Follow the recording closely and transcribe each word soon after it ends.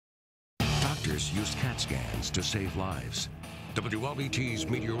doctors used CAT scans to save lives. WLBT's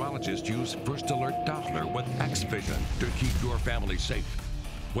meteorologists use First Alert Doppler with X-Vision to keep your family safe.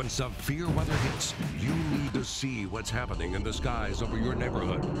 When severe weather hits, you need to see what's happening in the skies over your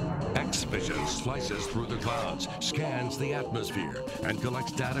neighborhood. X-Vision slices through the clouds, scans the atmosphere, and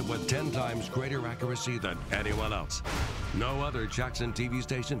collects data with 10 times greater accuracy than anyone else. No other Jackson TV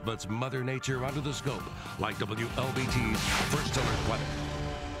station puts Mother Nature under the scope like WLBT's First Alert Weather.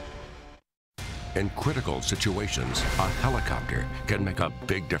 In critical situations, a helicopter can make a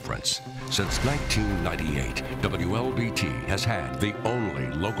big difference. Since 1998, WLBT has had the only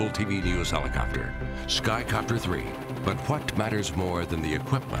local TV news helicopter, Skycopter 3. But what matters more than the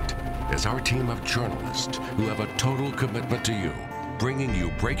equipment is our team of journalists who have a total commitment to you, bringing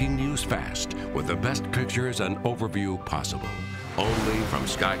you breaking news fast with the best pictures and overview possible. Only from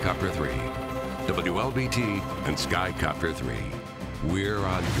Skycopter 3. WLBT and Skycopter 3. We're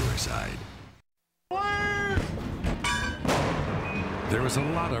on your side. There is a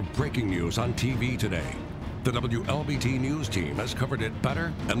lot of breaking news on TV today. The WLBT News team has covered it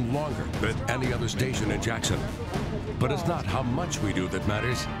better and longer than any other station in Jackson. But it's not how much we do that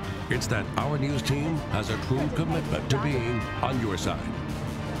matters. It's that our news team has a true commitment to being on your side.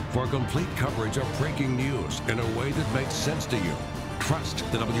 For complete coverage of breaking news in a way that makes sense to you, trust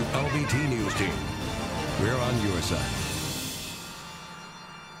the WLBT News team. We're on your side.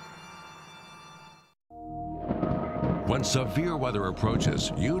 When severe weather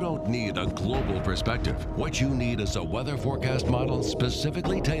approaches, you don't need a global perspective. What you need is a weather forecast model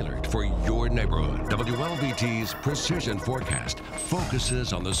specifically tailored for your neighborhood. WLBT's Precision Forecast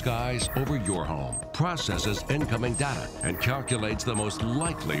focuses on the skies over your home, processes incoming data, and calculates the most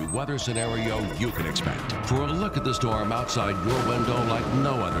likely weather scenario you can expect. For a look at the storm outside your window like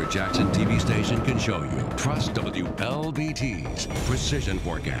no other Jackson TV station can show you, trust WLBT's Precision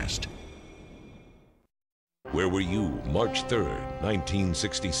Forecast. Where were you March 3rd,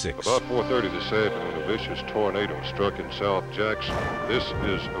 1966? About 4:30 this afternoon, a vicious tornado struck in South Jackson. This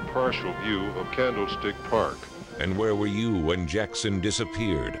is a partial view of Candlestick Park. And where were you when Jackson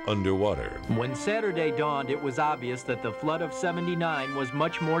disappeared underwater? When Saturday dawned, it was obvious that the flood of '79 was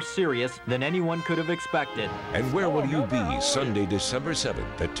much more serious than anyone could have expected. And where will you be Sunday, December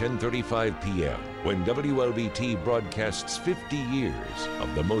 7th at 10:35 p.m. when WLBT broadcasts 50 years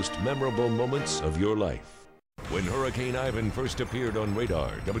of the most memorable moments of your life? When Hurricane Ivan first appeared on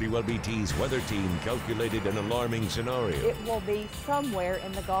radar, WLBT's weather team calculated an alarming scenario. It will be somewhere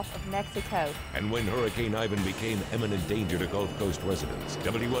in the Gulf of Mexico. And when Hurricane Ivan became imminent danger to Gulf Coast residents,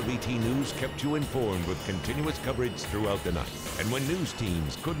 WLBT News kept you informed with continuous coverage throughout the night. And when news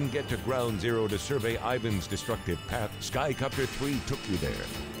teams couldn't get to Ground Zero to survey Ivan's destructive path, Skycopter 3 took you there.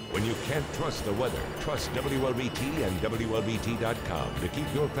 When you can't trust the weather, trust WLBT and WLBT.com to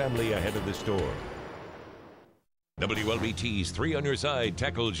keep your family ahead of the storm. WLBT's 3 on Your Side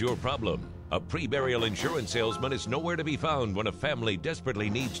tackles your problem. A pre-burial insurance salesman is nowhere to be found when a family desperately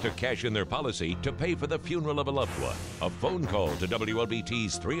needs to cash in their policy to pay for the funeral of a loved one. A phone call to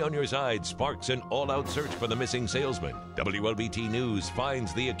WLBT's 3 on Your Side sparks an all-out search for the missing salesman. WLBT News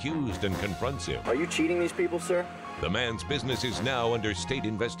finds the accused and confronts him. Are you cheating these people, sir? The man's business is now under state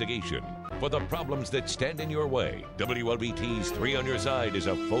investigation. For the problems that stand in your way, WLBT's 3 on Your Side is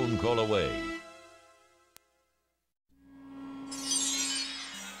a phone call away.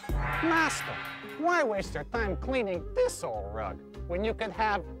 Master, why waste your time cleaning this old rug when you could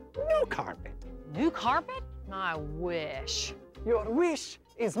have new carpet? New carpet? I wish. Your wish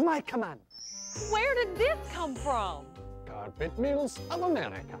is my command. Where did this come from? Carpet Mills of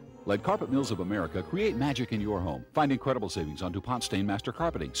America. Let Carpet Mills of America create magic in your home. Find incredible savings on DuPont Stainmaster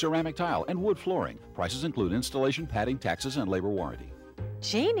carpeting, ceramic tile, and wood flooring. Prices include installation, padding, taxes, and labor warranty.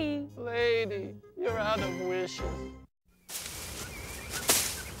 Jeannie. Lady, you're out of wishes.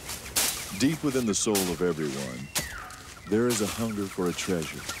 Deep within the soul of everyone, there is a hunger for a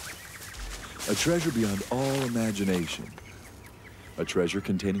treasure beyond all imagination, a treasure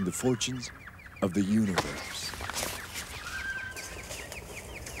containing the fortunes of the universe.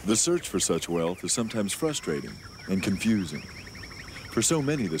 The search for such wealth is sometimes frustrating and confusing. For so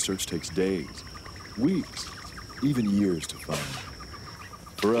many, the search takes days, weeks, even years to find.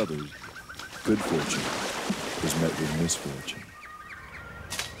 For others, good fortune is met with misfortune.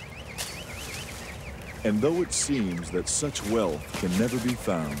 And though it seems that such wealth can never be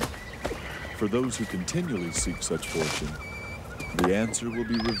found, for those who continually seek such fortune, the answer will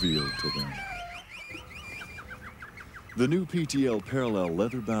be revealed to them. The new PTL Parallel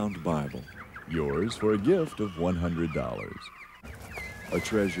leather-bound Bible, yours for a gift of $100. A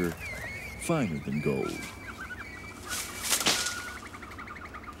treasure finer than gold.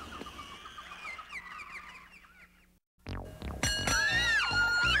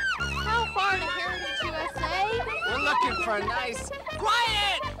 for a nice,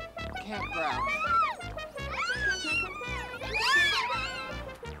 quiet campground.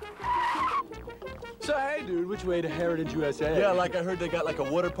 So, hey, dude, which way to Heritage USA? Yeah, like I heard they got like a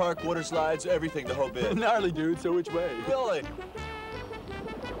water park, water slides, everything, the whole bit. Gnarly, dude, so which way? Really?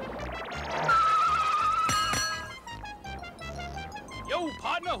 Yo,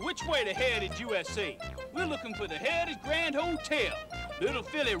 partner, which way to Heritage USA? We're looking for the Heritage Grand Hotel. Little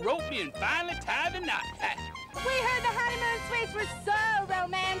Philly roped me and finally tied the knot. We heard the honeymoon suites were so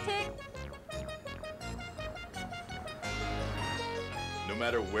romantic. No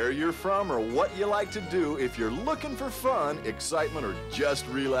matter where you're from or what you like to do, if you're looking for fun, excitement, or just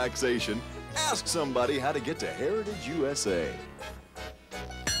relaxation, ask somebody how to get to Heritage USA.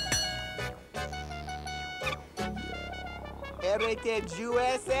 Heritage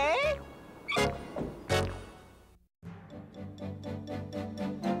USA?